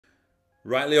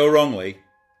Rightly or wrongly,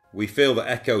 we feel that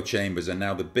echo chambers are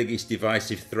now the biggest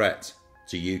divisive threat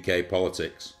to UK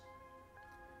politics.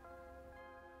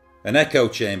 An echo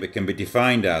chamber can be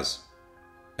defined as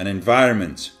an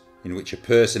environment in which a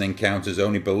person encounters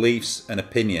only beliefs and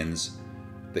opinions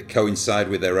that coincide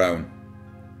with their own,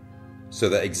 so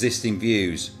that existing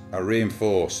views are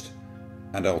reinforced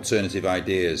and alternative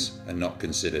ideas are not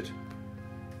considered.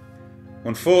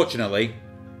 Unfortunately,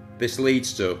 this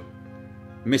leads to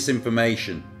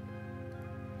misinformation,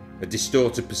 a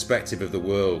distorted perspective of the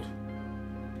world,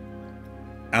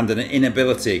 and an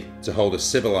inability to hold a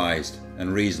civilised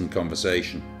and reasoned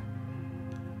conversation.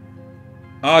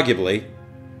 Arguably,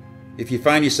 if you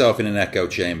find yourself in an echo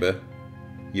chamber,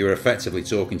 you are effectively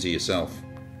talking to yourself.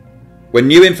 When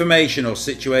new information or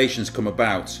situations come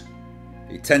about,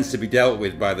 it tends to be dealt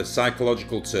with by the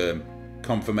psychological term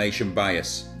confirmation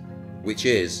bias, which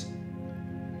is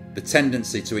the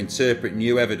tendency to interpret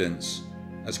new evidence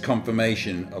as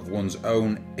confirmation of one's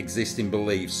own existing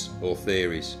beliefs or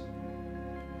theories.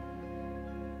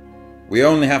 We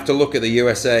only have to look at the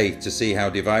USA to see how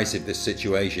divisive this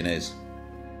situation is.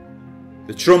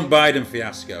 The Trump Biden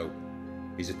Fiasco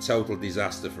is a total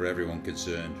disaster for everyone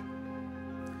concerned.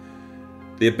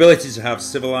 The ability to have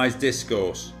civilised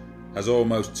discourse has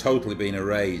almost totally been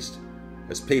erased,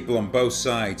 as people on both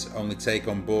sides only take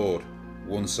on board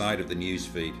one side of the news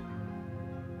feed.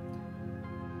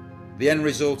 The end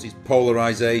result is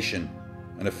polarisation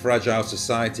and a fragile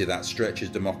society that stretches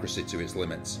democracy to its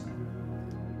limits.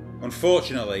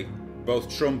 Unfortunately, both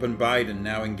Trump and Biden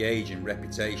now engage in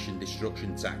reputation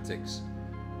destruction tactics,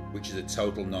 which is a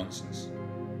total nonsense.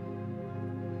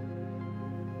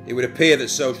 It would appear that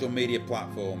social media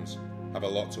platforms have a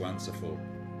lot to answer for.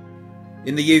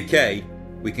 In the UK,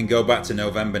 we can go back to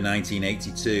November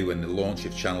 1982 and the launch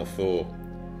of Channel 4,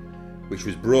 which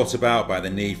was brought about by the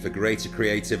need for greater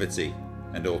creativity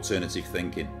and alternative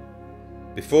thinking.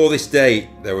 Before this date,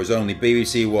 there was only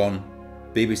BBC One,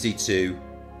 BBC Two,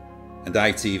 and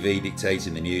ITV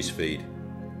dictating the newsfeed.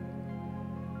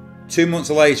 2 months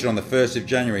later, on the 1st of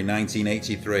January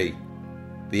 1983,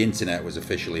 the internet was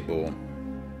officially born.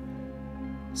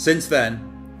 Since then,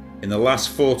 in the last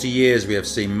 40 years, we have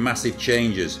seen massive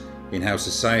changes in how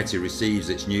society receives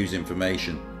its news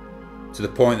information, to the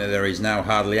point that there is now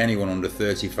hardly anyone under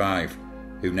 35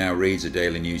 who now reads a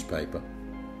daily newspaper.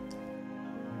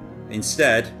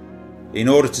 Instead, in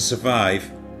order to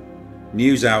survive,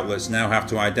 news outlets now have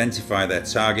to identify their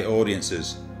target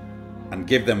audiences and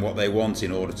give them what they want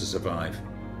in order to survive.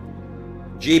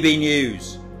 GB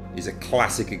News is a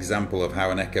classic example of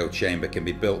how an echo chamber can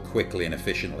be built quickly and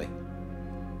efficiently.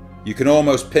 You can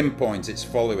almost pinpoint its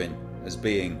following as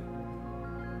being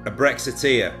a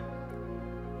Brexiteer,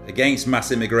 against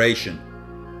mass immigration,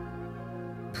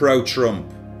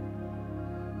 pro-Trump,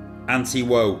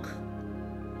 anti-woke,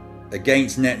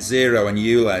 against net zero and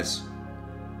ULEZ,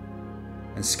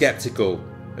 and sceptical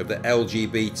of the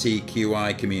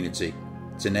LGBTQI community,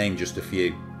 to name just a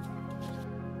few.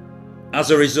 As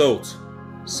a result,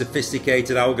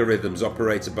 sophisticated algorithms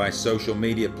operated by social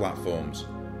media platforms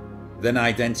then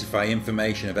identify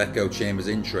information of echo chambers'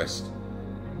 interest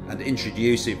and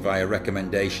introduce it via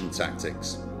recommendation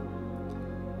tactics.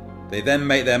 They then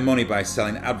make their money by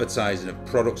selling advertising of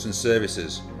products and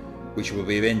services which will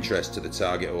be of interest to the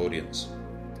target audience.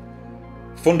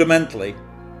 Fundamentally,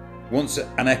 once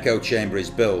an echo chamber is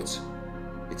built,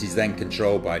 it is then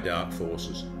controlled by dark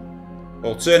forces.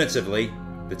 Alternatively,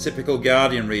 the typical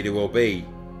Guardian reader will be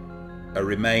a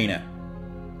Remainer,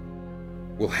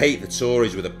 will hate the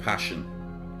Tories with a passion,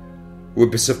 will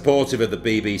be supportive of the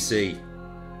BBC,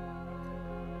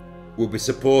 will be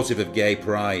supportive of gay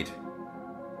pride,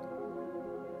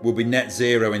 will be net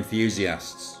zero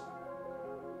enthusiasts,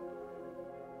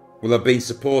 will have been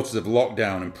supporters of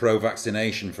lockdown and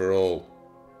pro-vaccination for all,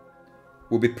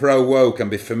 will be pro-woke and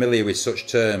be familiar with such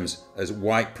terms as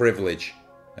white privilege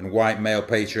and white male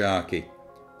patriarchy,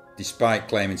 despite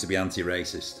claiming to be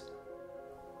anti-racist,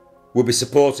 will be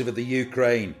supportive of the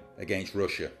Ukraine against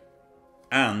Russia,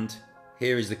 and,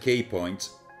 here is the key point,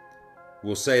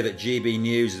 will say that GB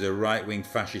News is a right-wing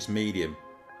fascist medium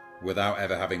without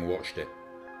ever having watched it.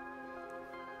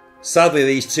 Sadly,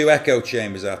 these two echo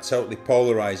chambers are totally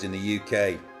polarised in the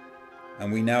UK,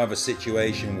 and we now have a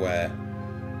situation where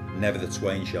never the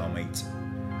twain shall meet.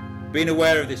 Being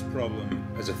aware of this problem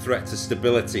as a threat to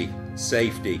stability,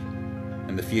 safety,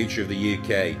 and the future of the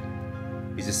UK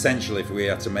is essential if we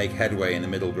are to make headway in the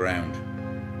middle ground.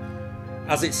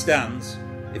 As it stands,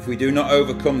 if we do not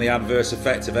overcome the adverse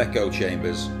effect of echo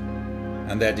chambers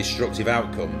and their destructive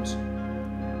outcomes,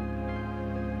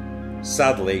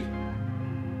 sadly,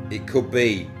 it could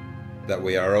be that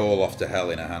we are all off to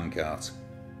hell in a handcart.